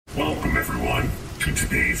to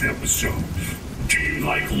today's episode. Do you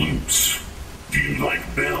like loops? Do you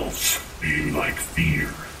like bells? Do you like fear?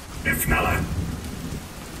 If not,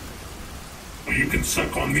 well, you can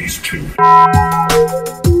suck on these two.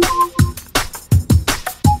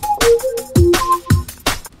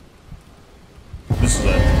 This is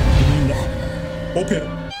it. Okay.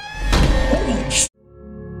 Holy sh.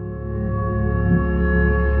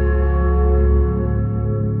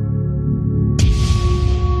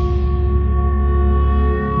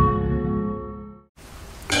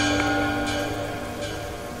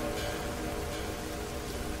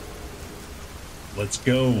 Let's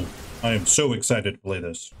go. I am so excited to play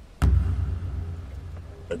this.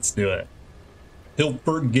 Let's do it.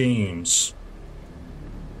 Hilford Games.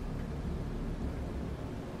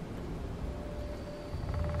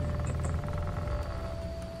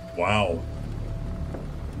 Wow.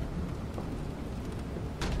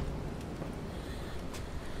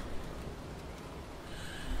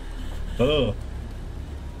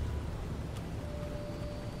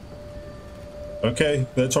 Okay,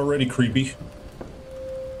 that's already creepy.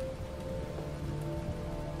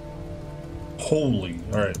 Holy.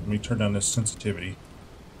 Alright, let me turn down this sensitivity.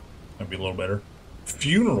 That'd be a little better.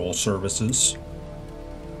 Funeral services.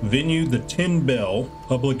 Venue, the Tin Bell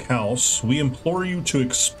Public House. We implore you to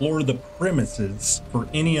explore the premises for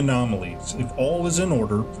any anomalies. If all is in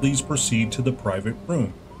order, please proceed to the private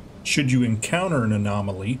room. Should you encounter an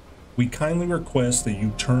anomaly, we kindly request that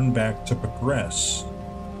you turn back to progress.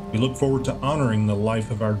 We look forward to honoring the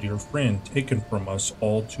life of our dear friend taken from us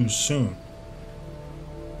all too soon.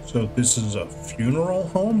 So this is a funeral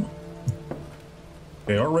home?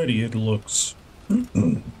 Okay, already it looks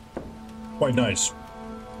quite nice.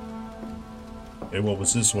 Okay, what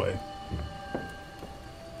was this way?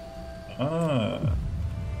 Ah.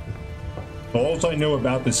 All I know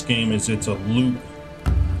about this game is it's a loop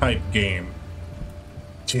type game.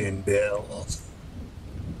 10 bells.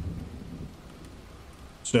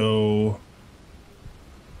 So,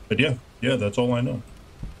 but yeah, that's all I know.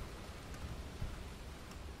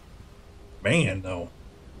 Man, though,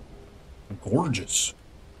 gorgeous.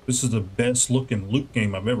 This is the best looking loop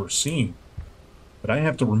game I've ever seen. But I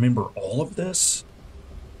have to remember all of this?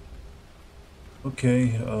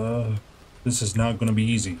 Okay, this is not going to be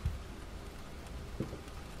easy.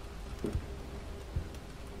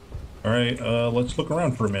 Alright, let's look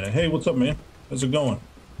around for a minute. Hey, what's up, man? How's it going?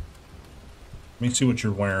 Let me see what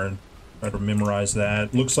you're wearing. Try to memorize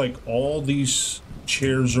that. Looks like all these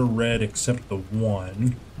chairs are red except the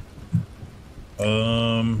one.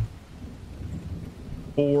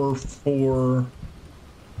 Four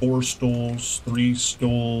stools, 3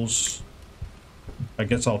 stools. I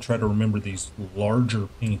guess I'll try to remember these larger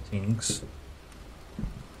paintings.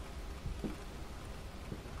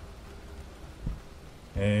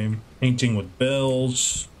 Okay, painting with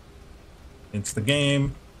bells. It's the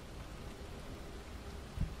game.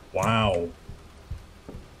 Wow.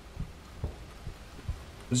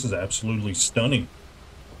 This is absolutely stunning.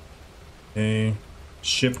 Okay,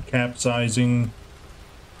 ship capsizing.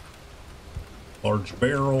 Large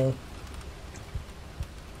barrel.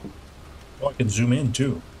 Oh, I can zoom in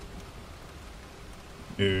too.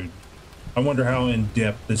 Dude, I wonder how in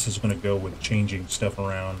depth this is going to go with changing stuff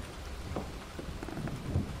around.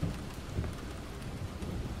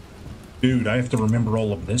 Dude, I have to remember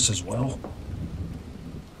all of this as well.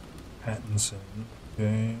 Pattinson,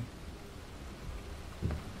 okay.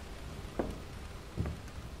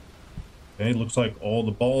 Okay, looks like all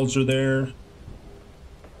the balls are there.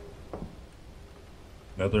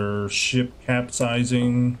 Another ship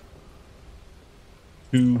capsizing.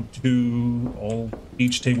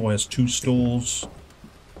 Each table has 2 stools.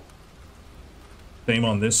 Same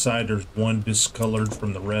on this side, there's one discolored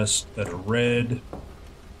from the rest that are red.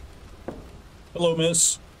 Hello,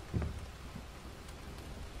 miss.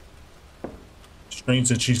 Strange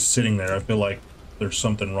that she's sitting there. I feel like there's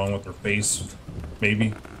something wrong with her face,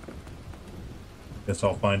 maybe. Guess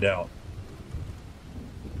I'll find out.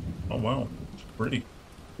 Oh wow, it's pretty.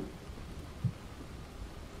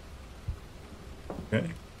 Okay.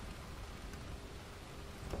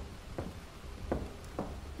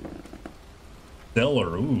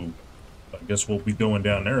 Cellar, ooh. I guess we'll be going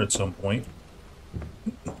down there at some point.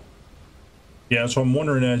 Yeah, so I'm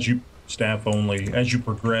wondering, as you staff only, as you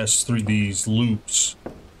progress through these loops,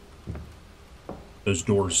 those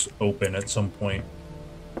doors open at some point.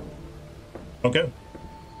 Okay.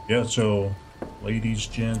 Yeah, so ladies,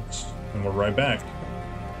 gents, and we're right back.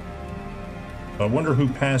 I wonder who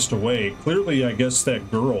passed away. Clearly, I guess that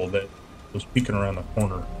girl that was peeking around the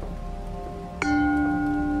corner.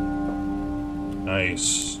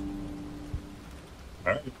 Nice.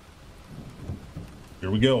 All right. Here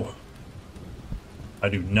we go. I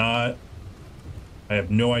have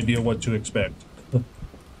no idea what to expect.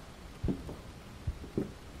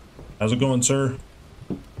 How's it going, sir?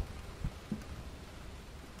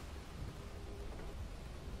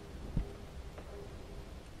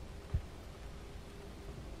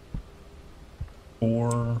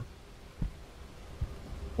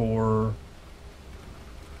 Four,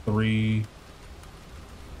 3.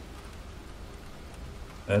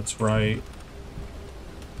 That's right.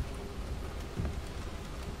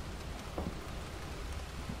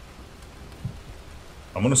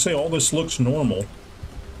 I'm gonna say all this looks normal.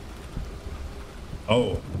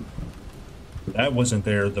 Oh, that wasn't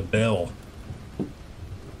there, the bell.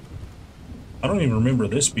 I don't even remember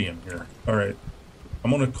this being here. All right,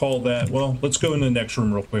 I'm gonna call that, well, let's go in the next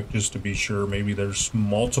room real quick just to be sure. Maybe there's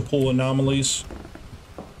multiple anomalies.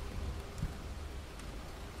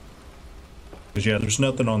 Because, yeah, there's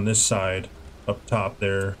nothing on this side up top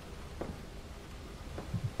there.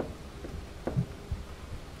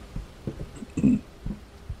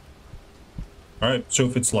 Alright, so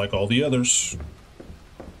if it's like all the others.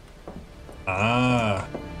 Ah,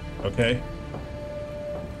 okay.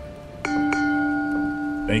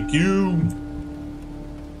 Thank you.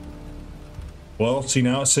 Well, see,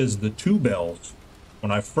 now it says the 2 bells.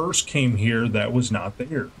 When I first came here, that was not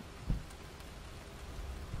there.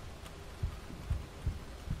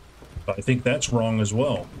 I think that's wrong as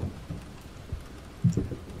well.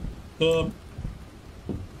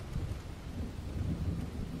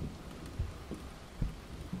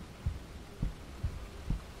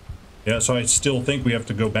 Yeah, so I still think we have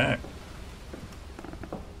to go back.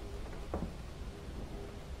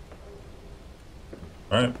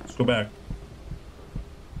 All right, let's go back.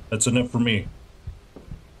 That's enough for me.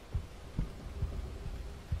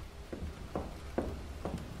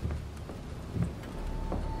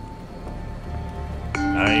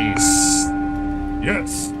 Nice.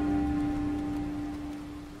 Yes.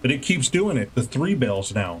 But it keeps doing it. The 3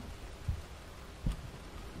 bells now.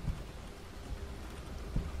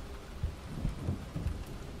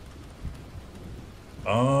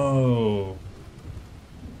 Oh.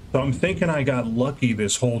 So I'm thinking I got lucky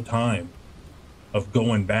this whole time of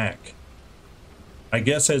going back. I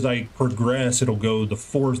guess as I progress, it'll go the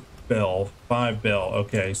 4th bell, 5 bell.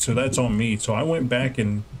 Okay, so that's on me. So I went back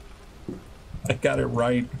and I got it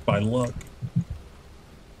right by luck.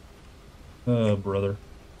 Oh, brother.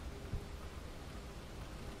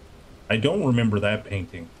 I don't remember that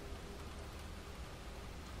painting.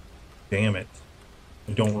 Damn it.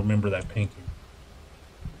 I don't remember that painting.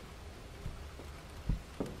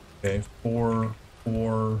 Okay, 4,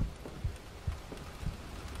 4,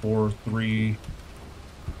 4, 3.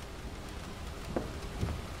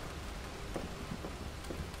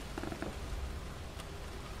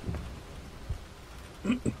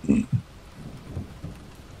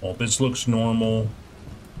 Well, this looks normal.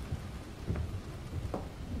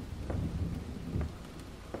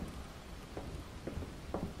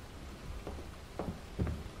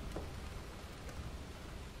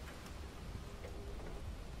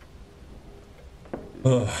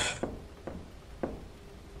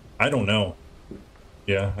 I don't know.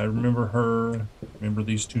 Yeah, I remember her. Remember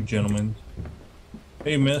these 2 gentlemen.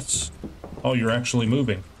 Hey, miss. Oh, you're actually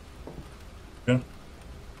moving. Yeah.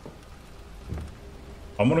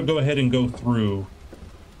 I'm gonna go ahead and go through.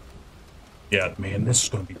 Yeah, man, this is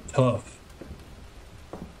gonna be tough.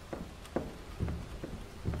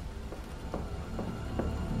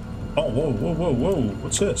 Oh, whoa, whoa, whoa, whoa.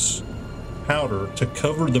 What's this? Powder to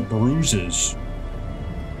cover the bruises.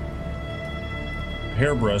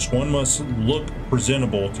 Hairbrush. One must look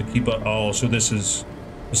presentable to keep up. Oh, so this is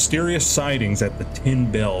mysterious sightings at the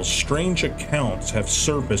 10 Bells. Strange accounts have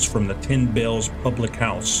surfaced from the 10 Bells public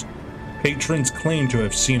house. Patrons claim to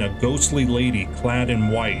have seen a ghostly lady clad in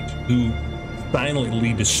white who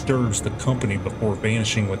silently disturbs the company before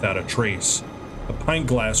vanishing without a trace. A pint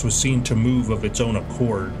glass was seen to move of its own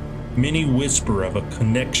accord. Many whisper of a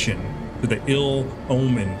connection to the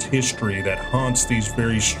ill-omened history that haunts these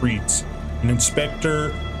very streets. And Inspector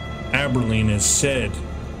Aberline is said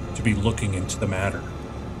to be looking into the matter.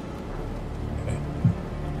 Okay.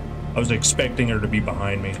 I was expecting her to be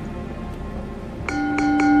behind me.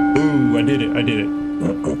 Ooh, I did it, I did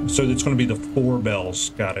it. So it's going to be the 4 bells.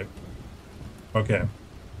 Got it. Okay.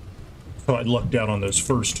 So I lucked out on those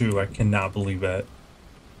first 2. I cannot believe that.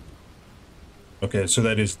 Okay, so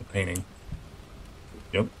that is the painting.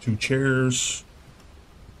 Yep, 2 chairs.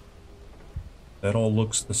 That all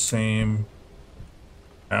looks the same.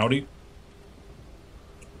 Howdy.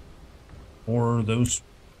 Or those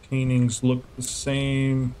paintings look the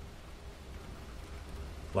same.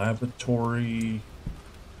 Lavatory.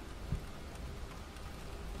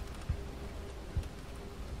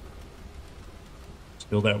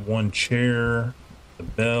 Build that one chair, the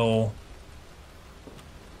bell.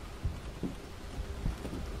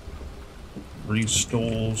 3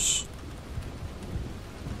 stools.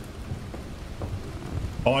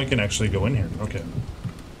 Oh, I can actually go in here. Okay.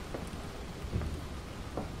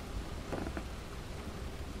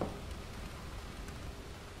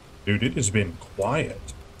 Dude, it has been quiet.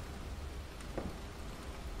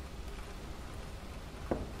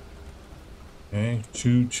 Okay,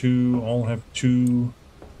 2, all have 2.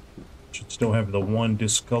 Should still have the 1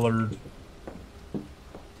 discolored.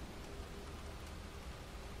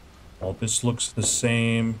 All this looks the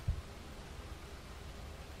same.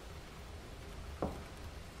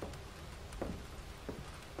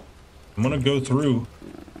 I'm gonna go through.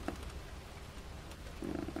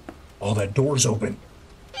 Oh, that door's open.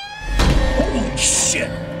 Holy shit!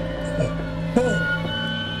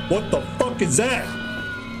 Oh, what the fuck is that?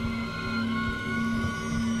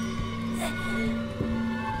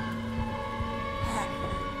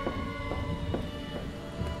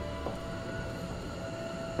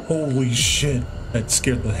 Holy shit, that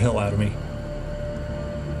scared the hell out of me.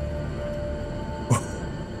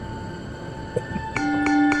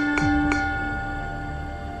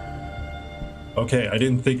 Okay, I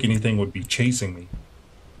didn't think anything would be chasing me.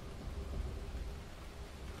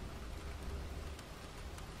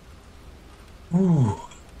 Ooh.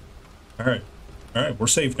 Alright, we're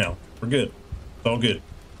safe now. We're good. It's all good.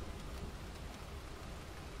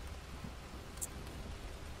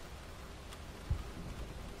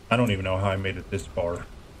 I don't even know how I made it this far.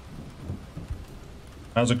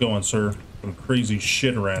 How's it going, sir? Some crazy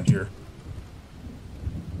shit around here.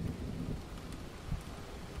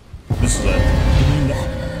 This is a...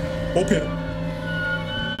 Okay.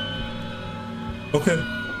 Okay.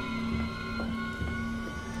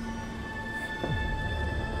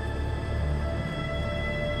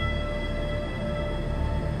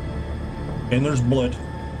 And there's blood.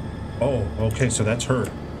 Oh, okay, so that's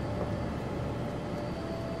her.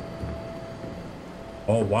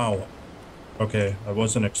 Oh, wow. Okay, I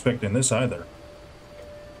wasn't expecting this either.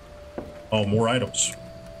 Oh, more items.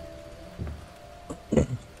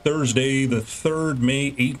 Thursday, the 3rd May,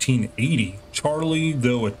 1880. Charlie,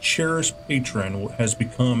 though a cherished patron, has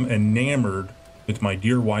become enamored with my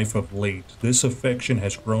dear wife of late. This affection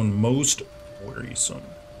has grown most wearisome.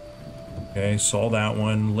 Okay, saw that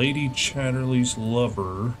one. Lady Chatterley's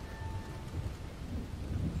lover.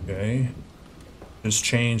 Okay. Just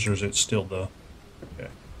changed, or is it still the... Okay.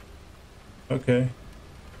 Okay.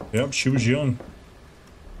 Yep, she was young.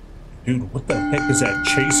 Dude, what the heck is that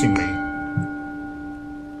chasing me?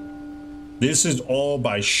 This is all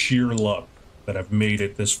by sheer luck that I've made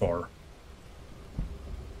it this far.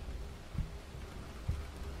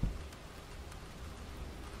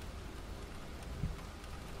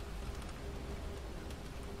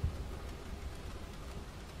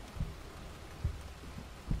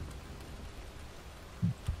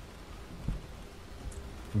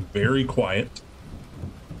 Very quiet.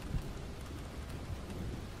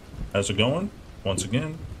 How's it going? Once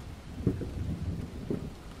again.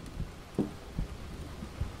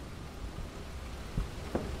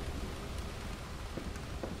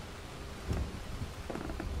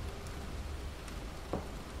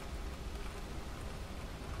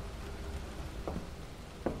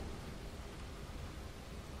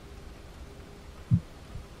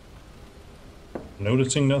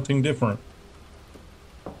 Noticing nothing different.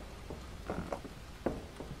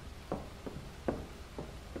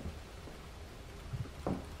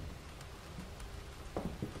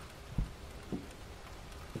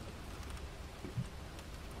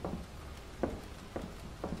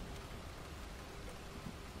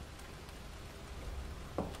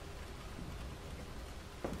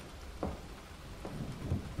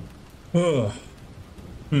 Ugh.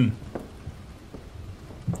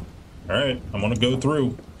 Alright, I'm gonna go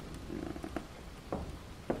through.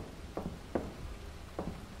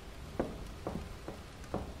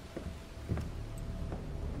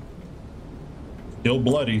 Still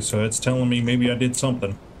bloody, so it's telling me maybe I did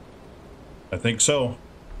something. I think so.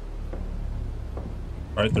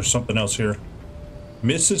 Alright, there's something else here.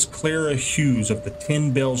 Mrs. Clara Hughes of the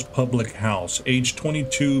 10 Bells Public House, age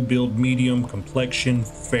 22, build medium, complexion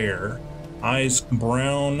fair, eyes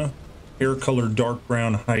brown, hair color dark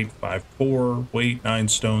brown, height 5'4", weight 9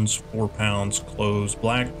 stones 4 pounds, clothes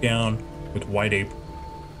black gown with white apron.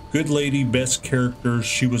 Good lady, best characters.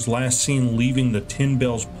 She was last seen leaving the 10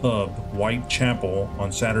 Bells Pub, Whitechapel,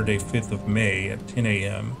 on Saturday 5th of May at 10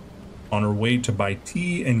 a.m. on her way to buy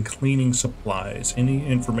tea and cleaning supplies. Any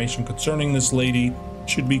information concerning this lady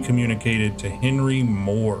should be communicated to Henry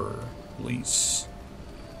Moore, police.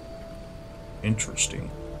 Interesting.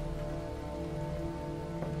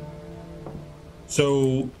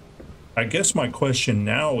 So, I guess my question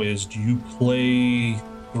now is, do you play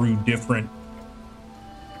through different...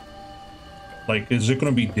 Like, is it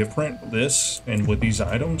going to be different, this, and with these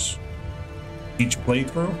items? Each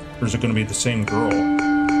playthrough? Or is it going to be the same girl?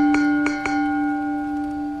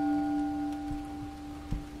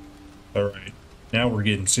 Alright, now we're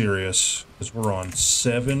getting serious, because we're on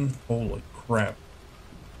 7. Holy crap.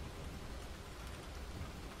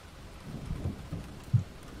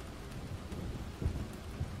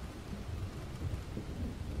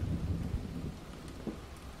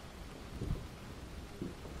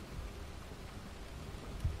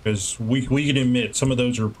 Because we can admit some of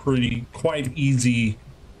those are quite easy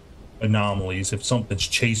anomalies if something's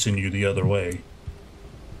chasing you the other way.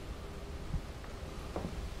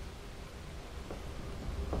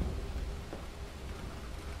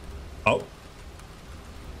 Oh.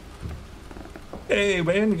 Hey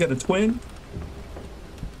man, you got a twin?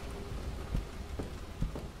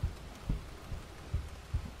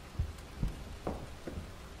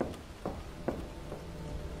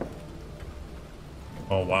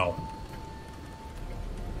 Oh, wow.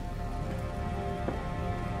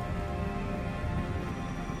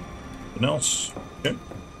 Anything else? Okay.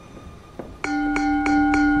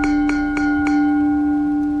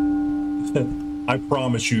 I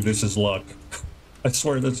promise you this is luck. I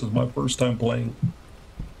swear this is my first time playing.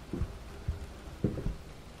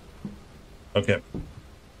 Okay.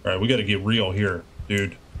 Alright, we gotta get real here,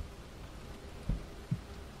 dude.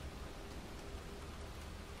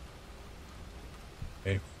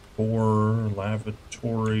 Okay, 4,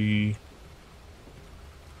 lavatory.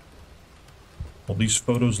 Well, these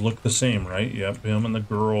photos look the same, right? Yep, him and the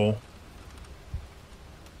girl.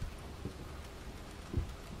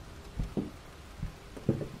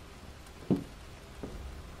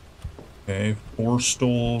 Okay, 4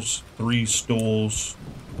 stools, 3 stools.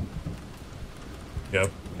 Yep,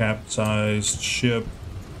 capsized ship.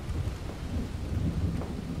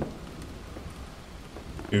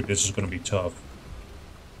 Dude, this is going to be tough.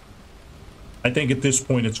 I think at this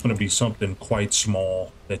point it's going to be something quite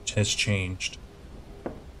small that has changed.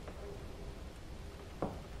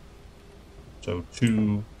 So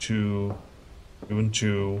 2, 2, 2 and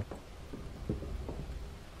 2.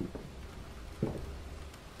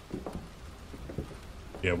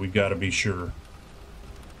 Yeah, we got to be sure.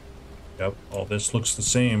 Yep, all this looks the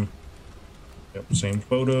same. Yep, same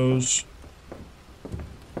photos.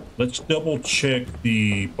 Let's double check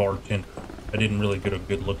the bartender. I didn't really get a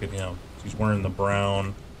good look at him. He's wearing the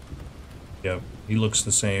brown. Yep, he looks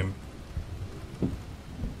the same.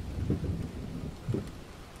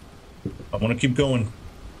 I want to keep going.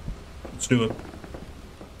 Let's do it.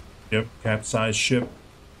 Yep, capsized ship.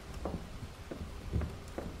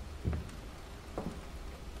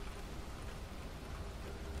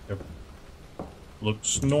 Yep.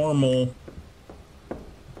 Looks normal.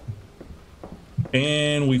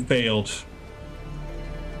 And we failed.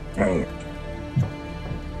 Oh.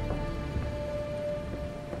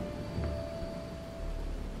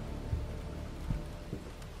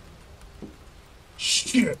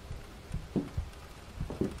 Shit.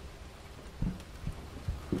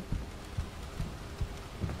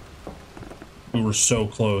 We were so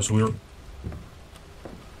close. We were...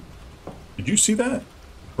 Did you see that?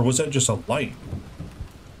 Or was that just a light?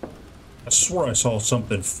 I swore I saw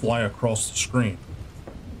something fly across the screen.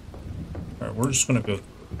 Alright, we're just gonna go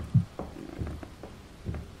through.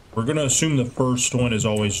 We're gonna assume the first one is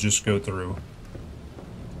always just go through.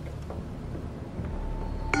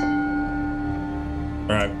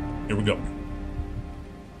 Alright, here we go.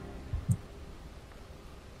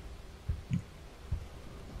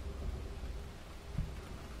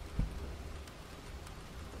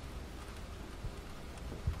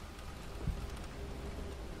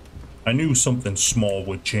 I knew something small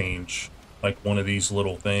would change, like one of these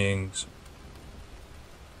little things.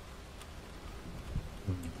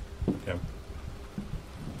 Okay.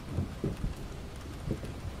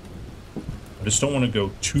 I just don't want to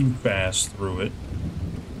go too fast through it.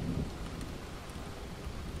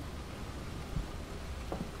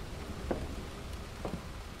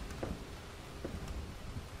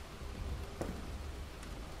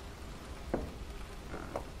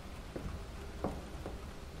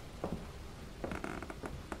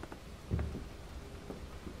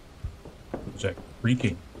 Is that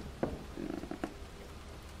creaking?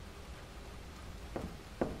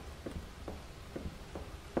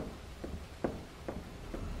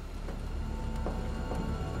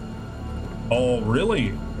 Oh,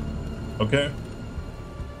 really? Okay.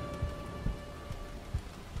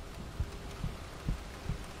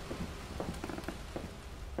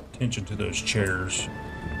 attention to those chairs.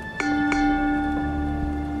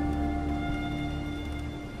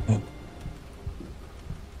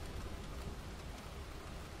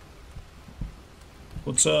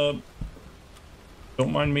 What's up?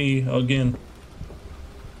 Don't mind me again.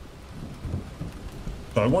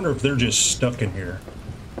 So I wonder if they're just stuck in here.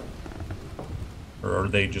 Or are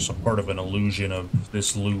they just a part of an illusion of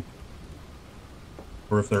this loop?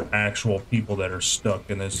 Or if they're actual people that are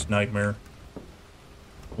stuck in this nightmare.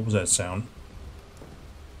 What was that sound?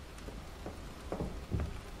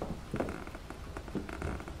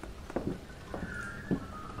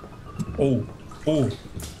 Oh, oh.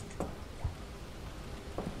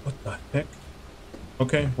 What the heck?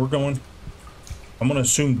 Okay, we're going. I'm gonna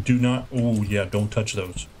assume do not. Oh, yeah, don't touch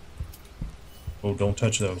those. Oh, don't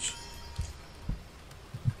touch those.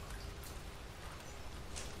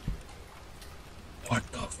 What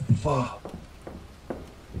the fuck?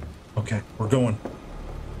 Okay, we're going.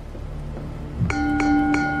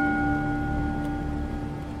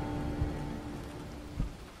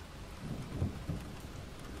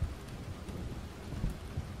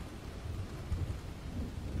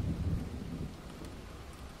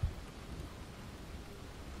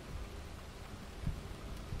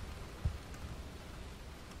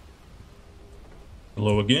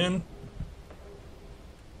 Hello again.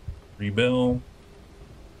 Rebel.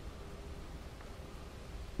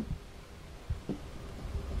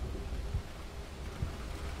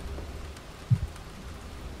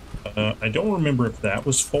 I don't remember if that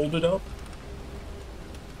was folded up.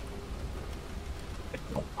 I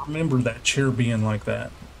don't remember that chair being like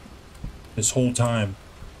that this whole time.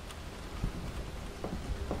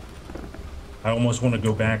 I almost want to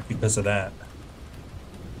go back because of that.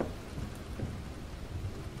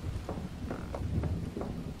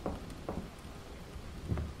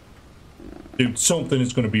 Dude, something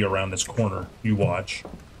is going to be around this corner. You watch.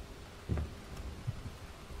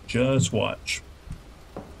 Just watch.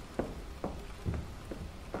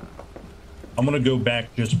 I'm going to go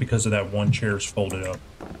back just because of that one chair's folded up.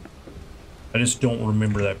 I just don't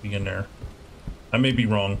remember that being there. I may be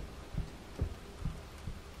wrong.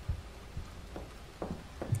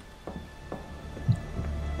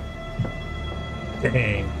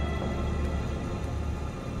 Dang.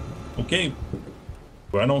 Okay.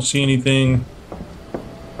 I don't see anything.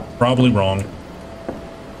 Probably wrong.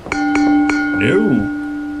 No.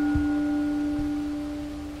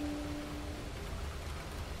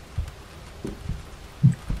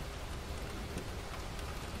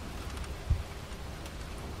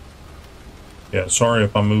 Yeah, sorry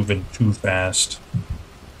if I'm moving too fast.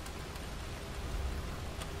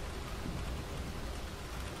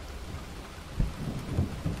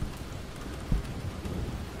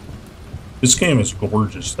 This game is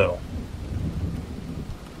gorgeous, though.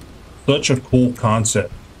 Such a cool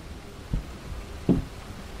concept.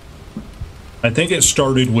 I think it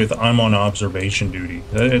started with I'm on observation duty.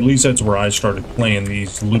 At least that's where I started playing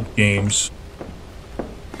these loop games.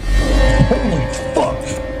 Holy fuck!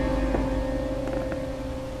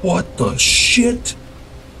 What the shit?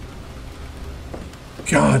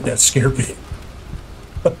 God, that scared me.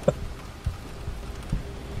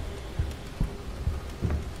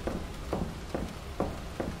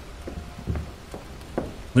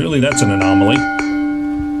 Clearly that's an anomaly.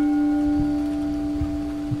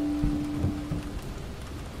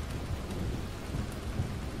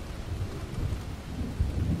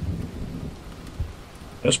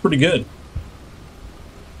 That's pretty good.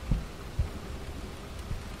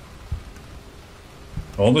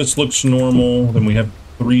 All this looks normal. Then we have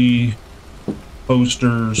 3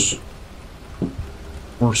 posters,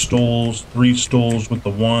 4 stools, 3 stools with the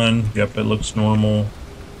 1. Yep, it looks normal.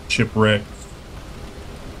 Shipwreck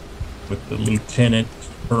with the lieutenant,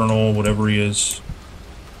 colonel, whatever he is.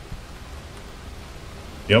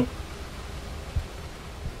 Yep.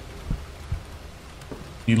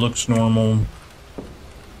 He looks normal.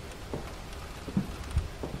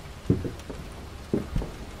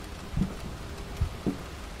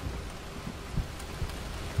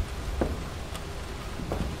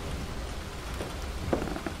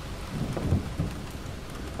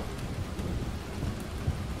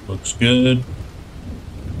 Looks good.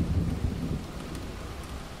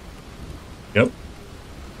 Yep.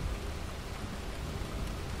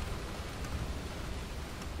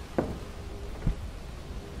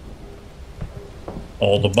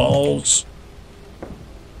 All the balls.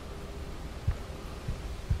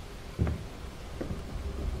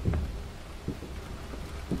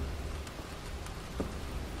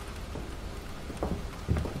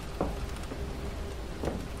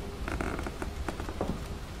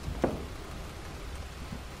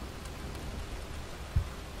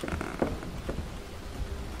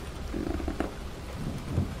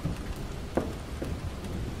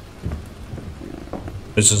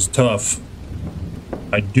 This is tough.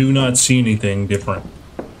 I do not see anything different.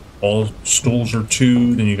 All stools are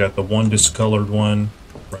 2, then you got the one discolored one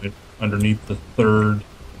right underneath the third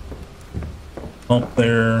pump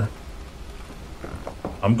there.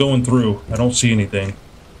 I'm going through. I don't see anything.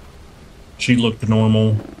 She looked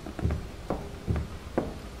normal.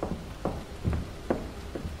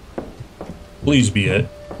 Please be it.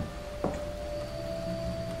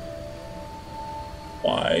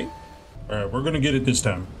 Why? Alright, we're gonna get it this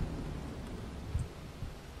time.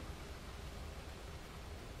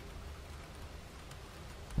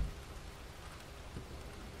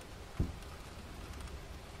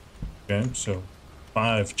 Okay, so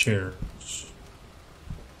 5 chairs.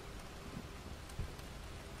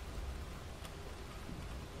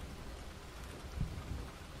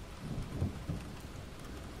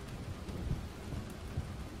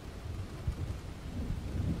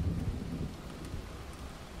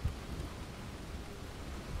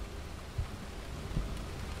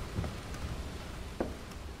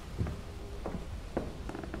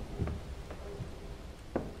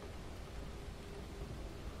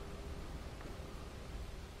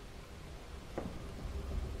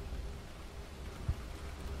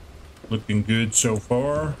 Looking good so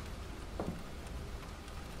far.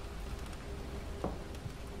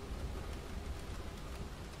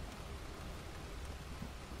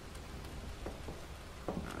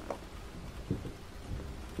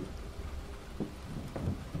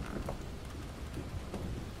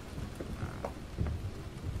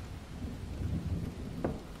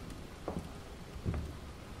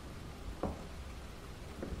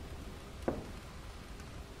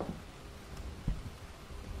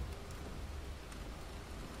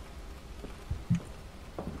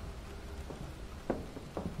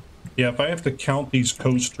 Yeah, if I have to count these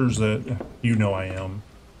coasters, that you know I am.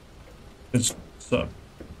 It's suck.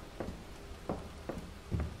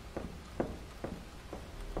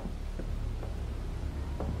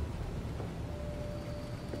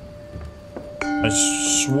 I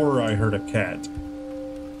swore I heard a cat.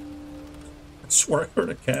 I swore I heard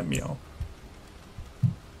a cat meow.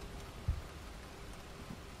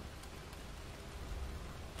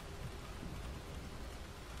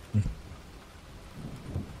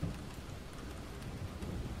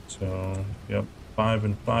 So, yep, 5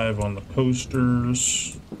 and 5 on the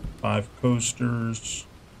coasters. 5 coasters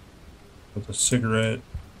with a cigarette.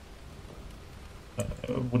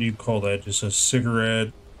 What do you call that? Just a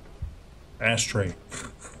cigarette ashtray.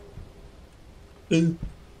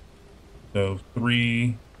 So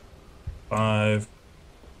 3, 5.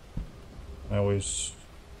 I always.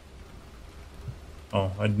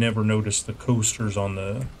 Oh, I'd never noticed the coasters on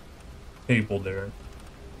the table there.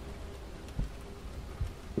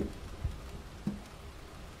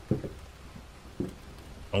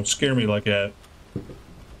 Don't scare me like that.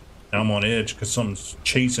 Now I'm on edge because something's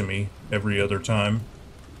chasing me every other time.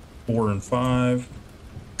 4 and 5.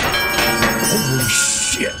 Holy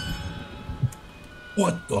shit!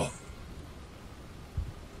 What the?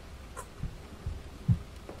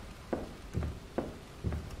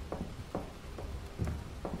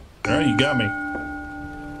 Alright, you got me.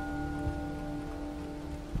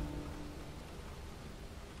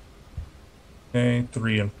 Okay,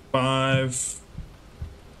 3 and 5.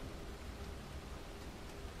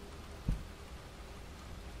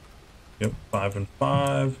 Yep, 5 and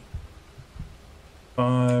 5.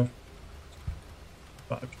 5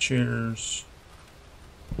 chairs.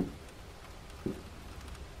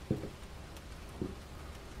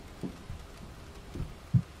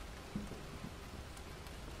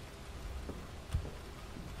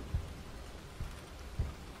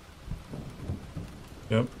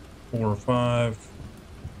 Yep, 4 or 5.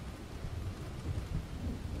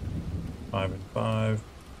 5 and 5.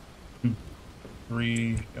 2,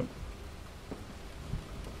 3. Yep.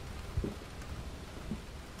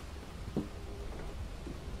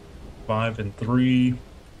 Five and 3.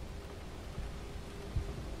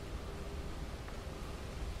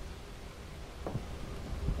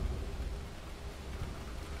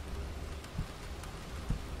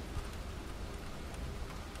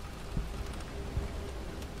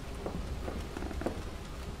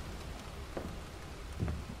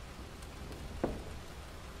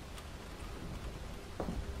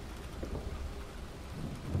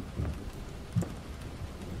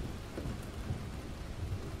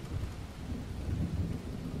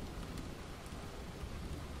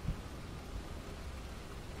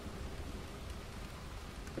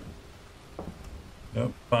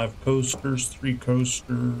 Yep, 5 coasters, 3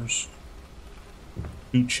 coasters,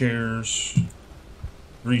 2 chairs,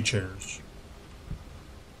 3 chairs.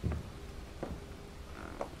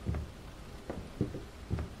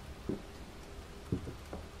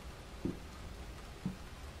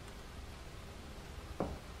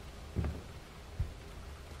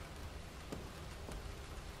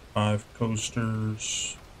 5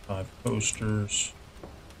 coasters. 5 coasters.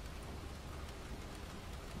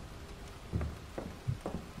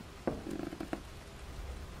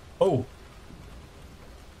 Oh.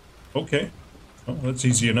 Okay. Well, that's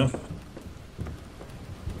easy enough.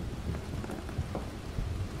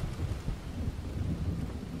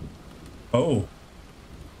 Oh.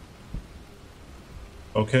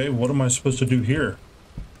 Okay, what am I supposed to do here?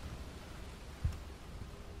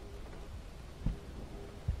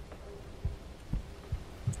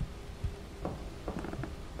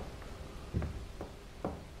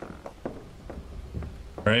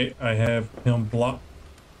 Right, I have him block.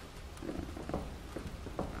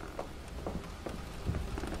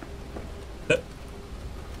 That.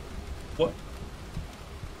 What?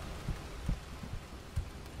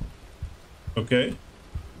 Okay.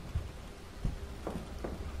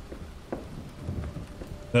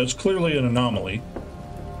 That's clearly an anomaly.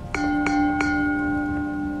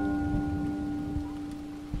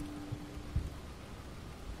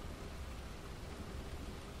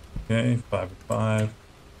 Okay, 5 and 5.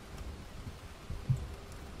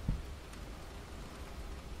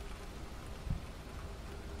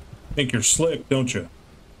 Think you're slick, don't you?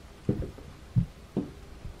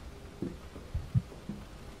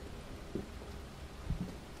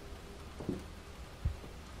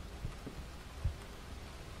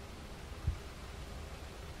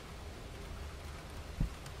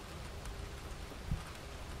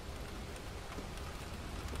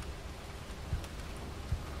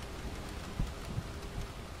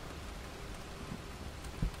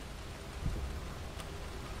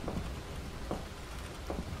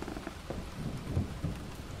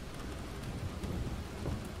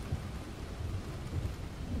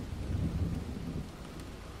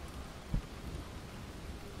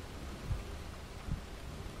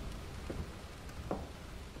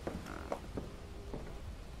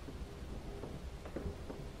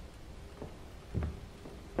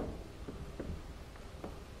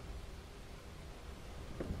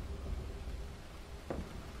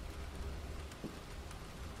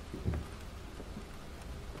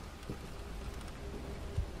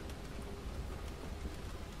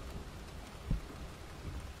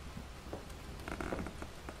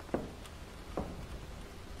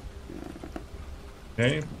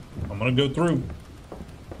 Okay, I'm gonna go through.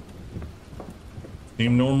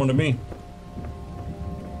 Seemed normal to me.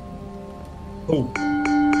 Oh.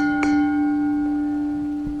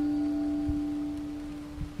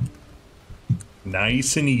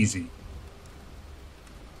 Nice and easy.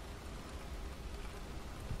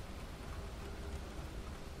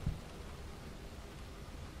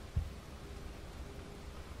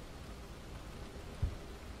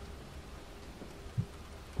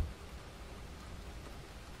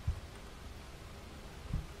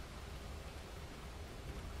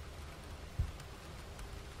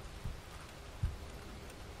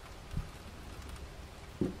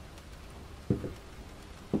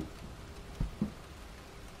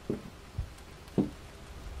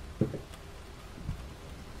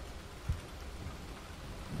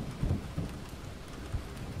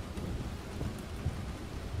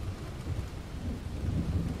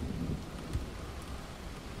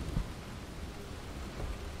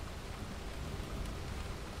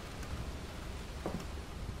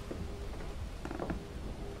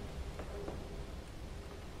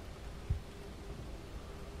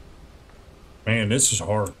 Man, this is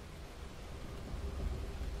hard.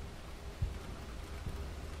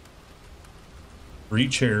 Three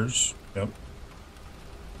chairs. Yep.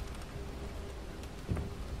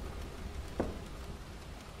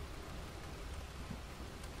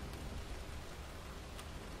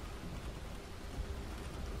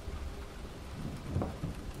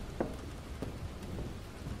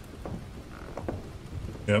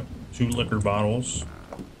 Yep. 2 liquor bottles.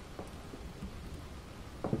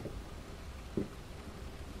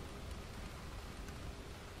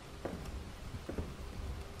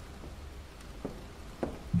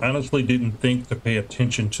 Honestly didn't think to pay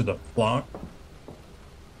attention to the clock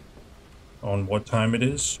on what time it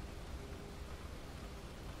is.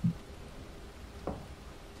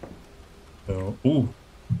 So, ooh.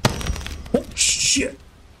 Oh, shit.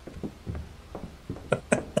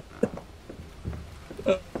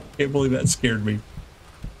 Can't believe that scared me.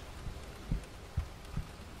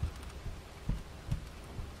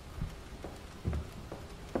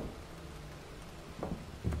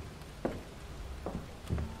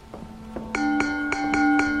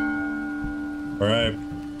 All right.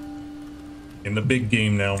 In the big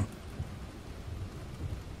game now.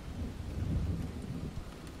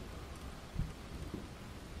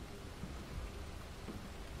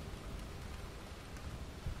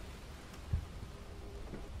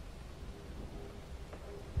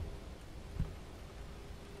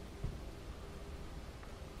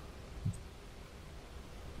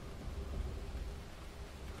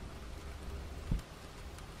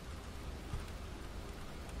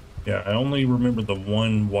 Yeah, I only remember the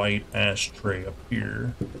one white ashtray up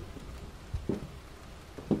here.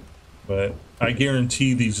 But I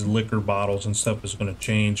guarantee these liquor bottles and stuff is going to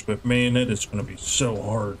change. But man, that is going to be so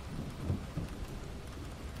hard.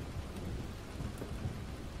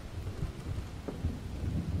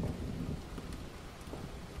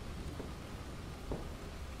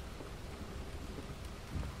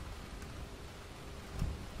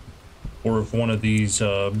 Or if one of these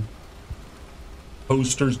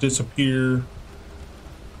posters disappear.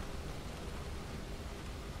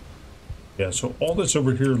 Yeah, so all this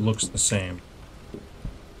over here looks the same.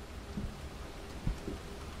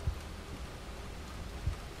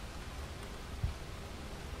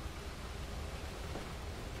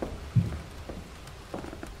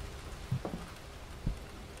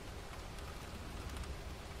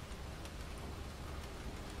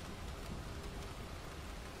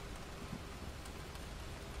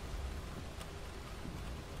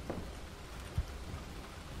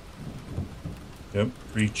 Yep,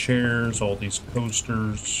 3 chairs, all these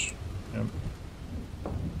coasters. Yep.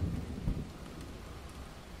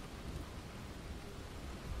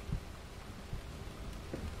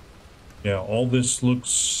 Yeah, all this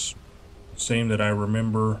looks the same that I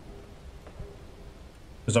remember.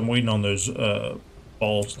 Because I'm waiting on those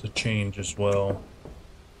balls to change as well.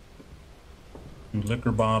 2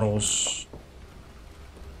 liquor bottles.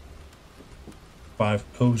 5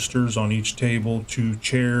 coasters on each table, 2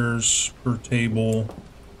 chairs per table.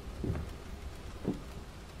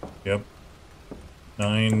 Yep.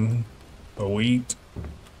 908.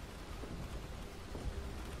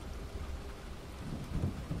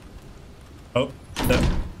 Oh,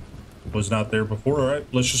 that was not there before. All right,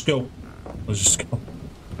 let's just go. Let's just go.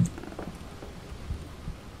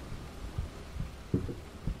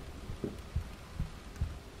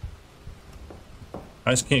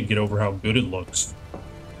 I just can't get over how good it looks.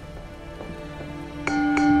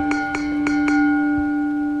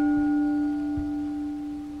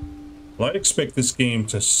 Well, I expect this game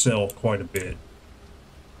to sell quite a bit.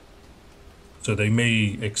 So they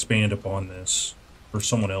may expand upon this. Or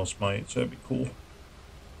someone else might, so that'd be cool.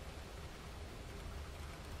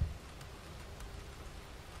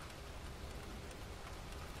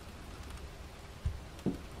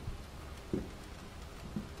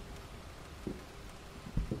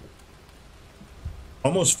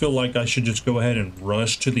 Almost feel like I should just go ahead and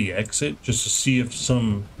rush to the exit just to see if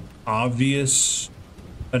some obvious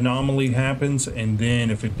anomaly happens, and then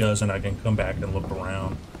if it doesn't, I can come back and look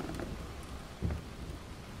around.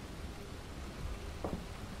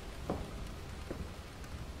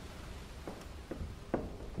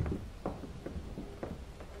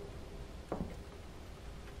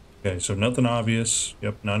 Okay, so nothing obvious.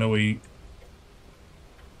 Yep, 908.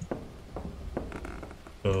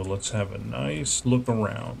 So let's have a nice look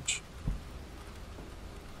around.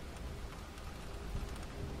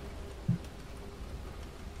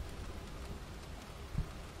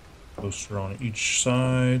 Poster on each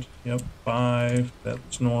side. Yep, 5.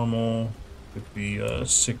 That's normal. Could be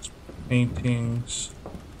 6 paintings.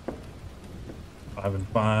 5 and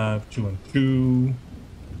 5. 2 and 2.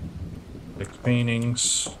 6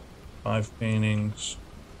 paintings. 5 paintings.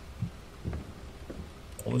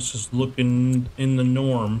 Well, this is looking in the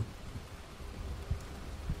norm.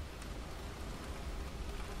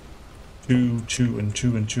 2, 2, and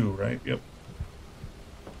 2 and 2, right? Yep.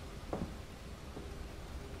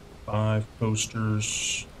 5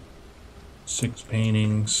 posters. 6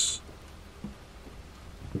 paintings.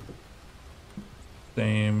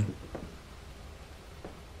 Same.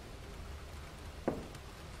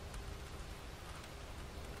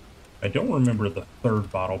 I don't remember the 3rd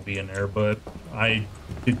bottle being there, but I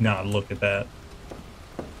did not look at that.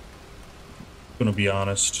 Gonna be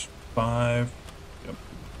honest. 5. Yep.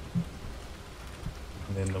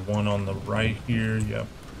 And then the one on the right here, yep.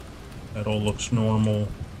 That all looks normal.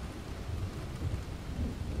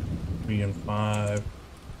 3 and 5.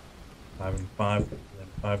 5 and 5. And then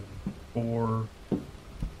 5 and 4.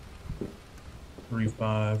 3,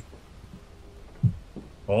 5.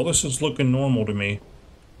 All this is looking normal to me.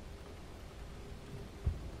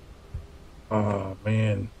 Oh,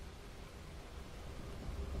 man.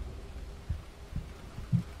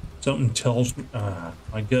 Something tells me,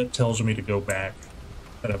 my gut tells me to go back,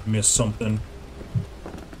 that I've missed something.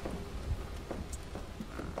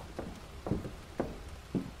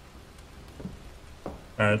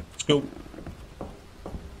 Alright, let's go.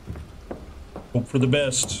 Hope for the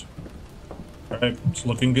best. Alright, it's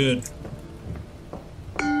looking good.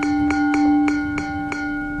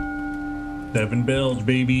 7 bells,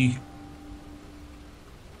 baby.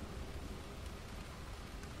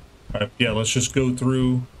 Alright, yeah, let's just go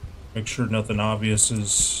through. Make sure nothing obvious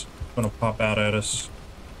is gonna pop out at us.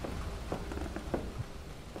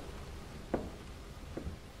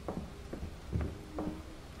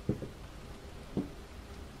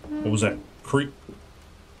 What was that? Creek?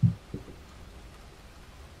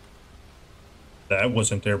 That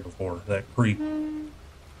wasn't there before. That creek.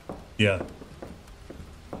 Yeah.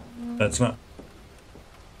 That's not.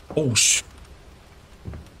 Oh, sh.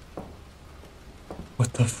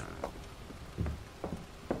 What the f.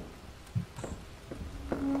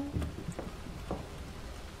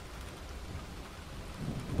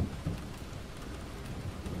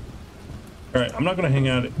 Alright, I'm not gonna hang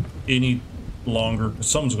out any longer because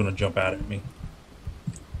something's gonna jump out at me.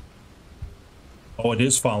 Oh, it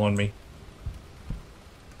is following me.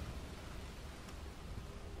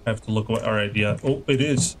 I have to look away. Alright, yeah. Oh, it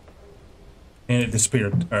is. And it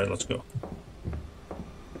disappeared. Alright, let's go.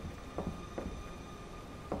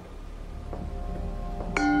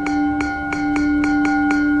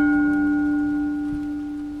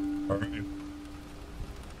 Alright.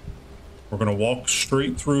 We're gonna walk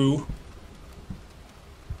straight through.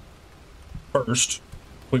 First,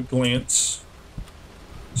 quick glance.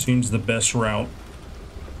 Seems the best route.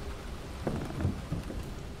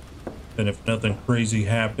 Then if nothing crazy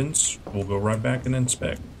happens, we'll go right back and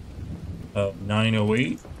inspect.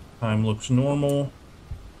 9:08. Time looks normal.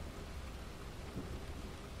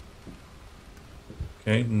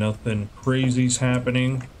 Okay, nothing crazy's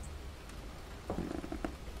happening.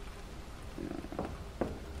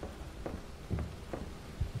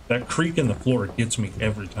 That creak in the floor gets me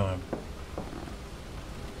every time.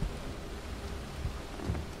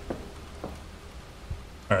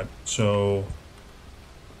 Alright, so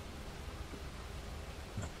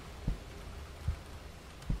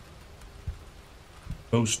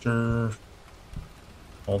poster.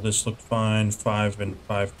 All this looked fine. 5 and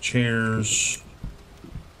 5 chairs.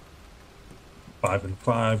 5 and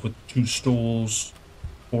 5 with 2 stools.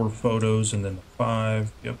 4 photos and then the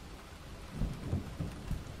 5. Yep.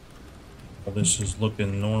 All this is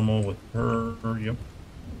looking normal with her. Yep.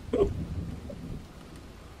 Oh.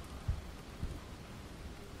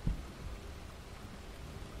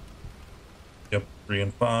 Yep, 3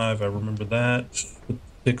 and 5. I remember that. With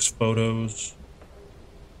 6 photos.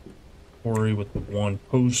 Corey with the 1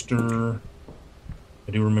 poster.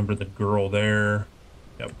 I do remember the girl there.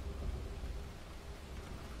 Yep.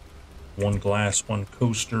 1 glass, 1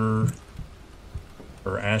 coaster.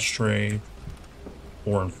 Or ashtray.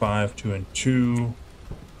 4 and 5, 2 and 2.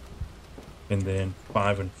 And then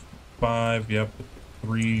 5 and 5. Yep.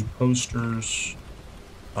 3 posters.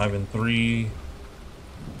 5 and 3.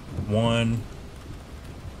 1.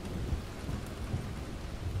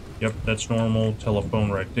 Yep, that's normal.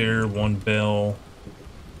 Telephone right there. 1 bell.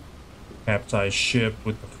 Capsized ship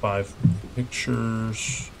with the 5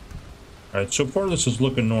 pictures. Alright, so far this is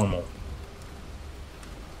looking normal.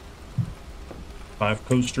 5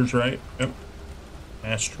 coasters, right? Yep.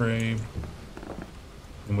 Ashtray.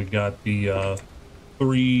 And we got the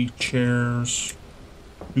 3 chairs.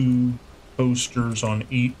 2 posters on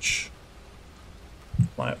each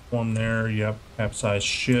platform there. Yep. Capsized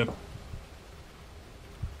ship.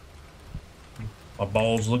 My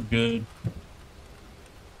balls look good.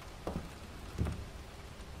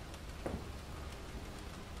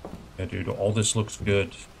 Yeah, dude, all this looks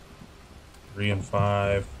good. 3 and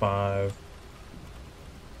 5, 5.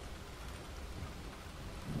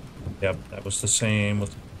 Yep, that was the same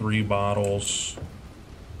with 3 bottles.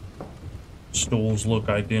 Stools look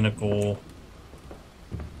identical.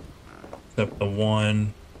 Except the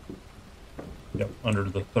 1. Yep, under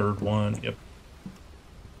the 3rd one. Yep.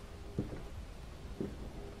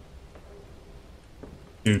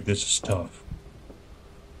 Dude, this is tough.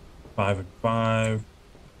 5 and 5.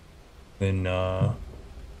 Then,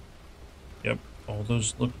 yep, all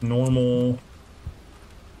those look normal.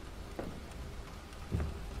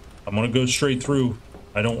 I'm gonna go straight through.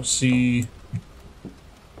 I don't see...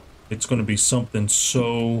 It's gonna be something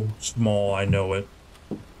so small, I know it.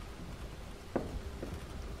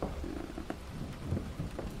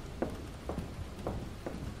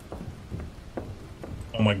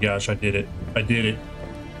 Oh my gosh, I did it. I did it.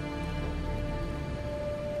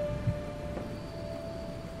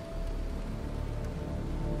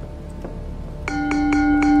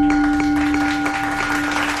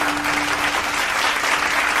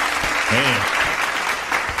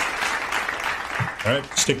 All right,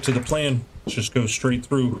 stick to the plan. Let's just go straight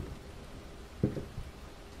through.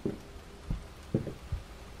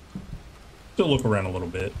 Still look around a little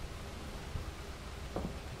bit.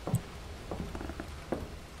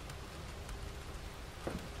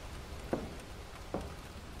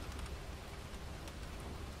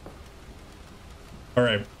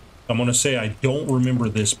 going to say I don't remember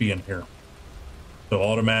this being here. So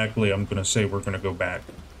automatically I'm going to say we're going to go back.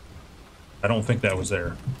 I don't think that was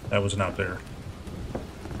there. That was not there.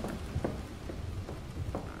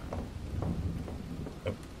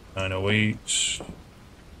 Yep. 908.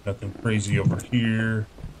 Nothing crazy over here.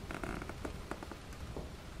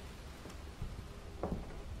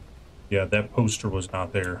 Yeah, that poster was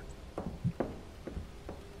not there.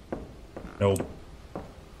 Nope.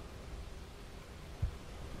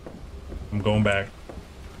 I'm going back.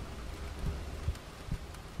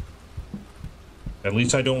 At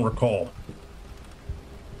least I don't recall.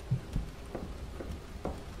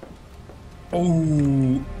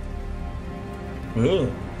 Oh.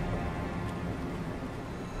 Ugh.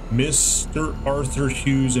 Mr. Arthur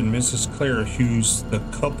Hughes and Mrs. Clara Hughes, the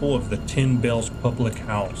couple of the 10 Bells Public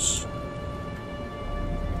House.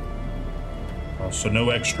 So no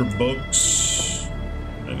extra books.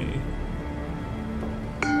 Any.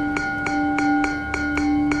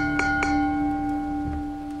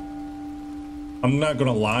 I'm not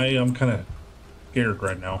gonna lie, I'm kind of scared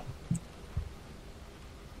right now.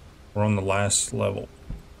 We're on the last level.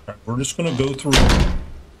 All right, we're just gonna go through.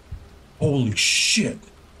 Holy shit.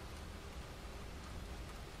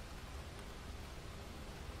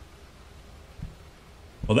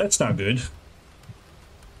 Well, that's not good.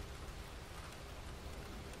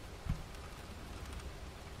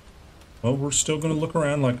 Well, we're still gonna look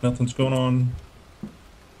around like nothing's going on.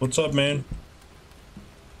 What's up, man?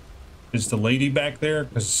 Is the lady back there?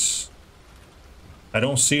 Because I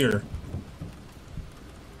don't see her.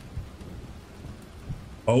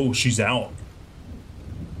 Oh, she's out.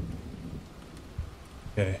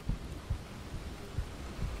 Okay.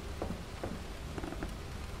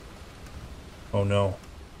 Oh no.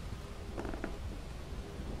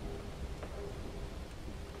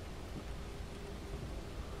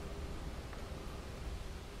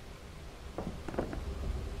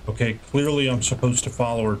 Okay, clearly I'm supposed to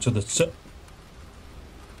follow her to the...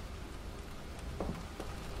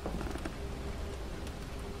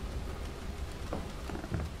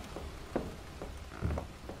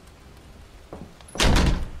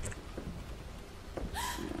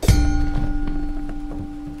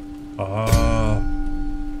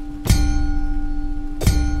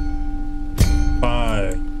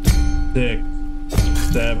 Five, 6,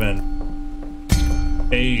 7,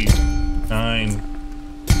 8, 9,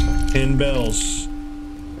 10 bells.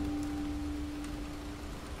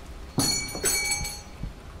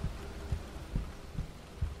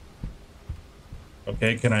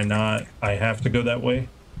 Okay, can I not? I have to go that way?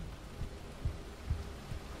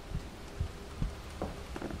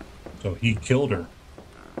 So he killed her.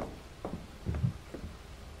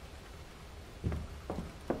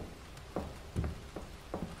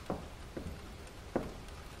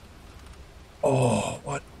 Oh,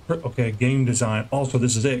 what? Okay, game design. Also,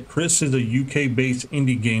 this is it. Chris is a UK-based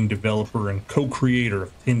indie game developer and co-creator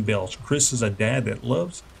of 10 Bells. Chris is a dad that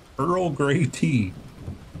loves Earl Grey tea.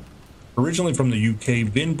 Originally from the UK,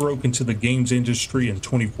 Vin broke into the games industry in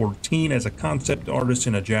 2014 as a concept artist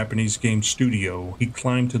in a Japanese game studio. He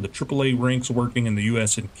climbed to the AAA ranks working in the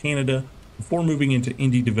US and Canada before moving into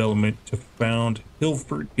indie development to found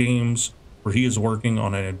Hilfert Games, where he is working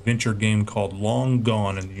on an adventure game called Long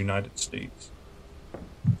Gone in the United States.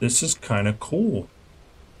 This is kind of cool.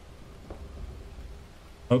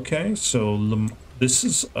 Okay, so this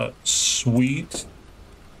is a sweet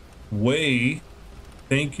way.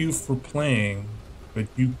 Thank you for playing, but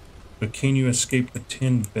can you escape the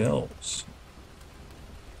 10 bells?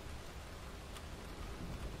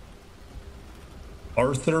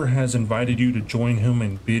 Arthur has invited you to join him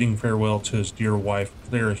in bidding farewell to his dear wife,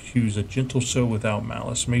 Clara Hughes, a gentle soul without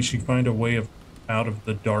malice. May she find a way out of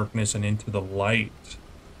the darkness and into the light.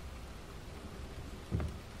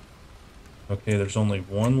 Okay, there's only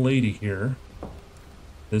one lady here.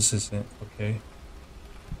 This isn't, okay.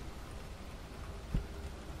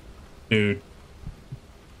 Dude,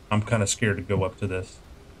 I'm kind of scared to go up to this.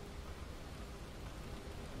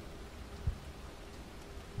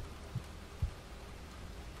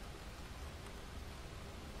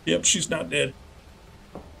 Yep, she's not dead.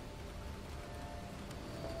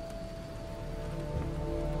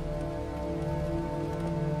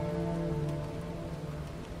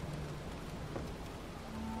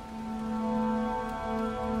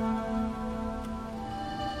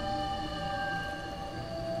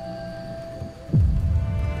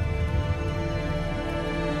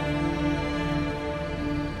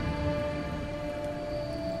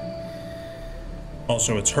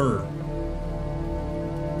 Also, it's her.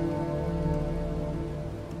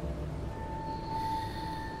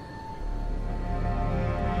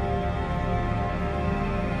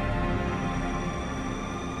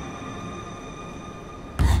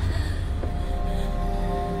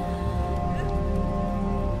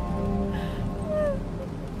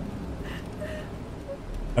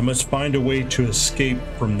 I must find a way to escape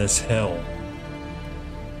from this hell.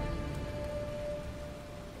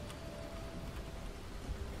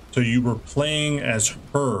 So you were playing as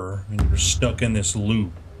her, and you're stuck in this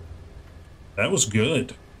loop. That was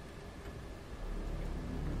good.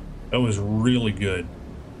 That was really good.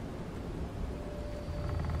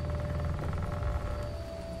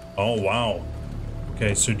 Oh, wow.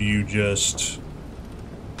 Okay, so do you just...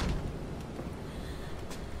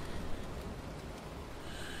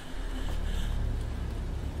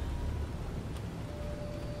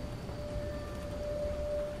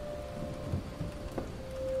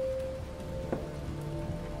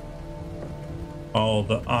 Oh,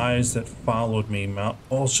 the eyes that followed me.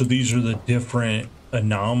 Oh, so these are the different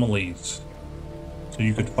anomalies. So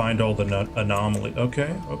you could find all the anomaly.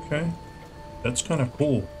 Okay, okay. That's kind of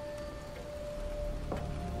cool.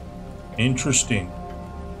 Interesting.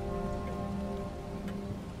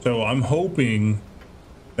 So I'm hoping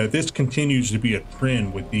that this continues to be a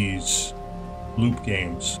trend with these loop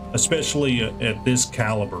games, especially at this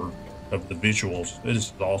caliber of the visuals. This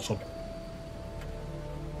is awesome.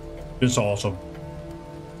 It's awesome.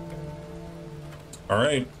 All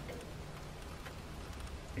right.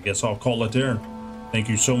 I guess I'll call it there. Thank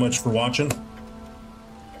you so much for watching.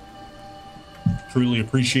 Truly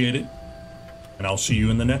appreciate it. And I'll see you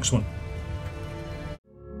in the next one.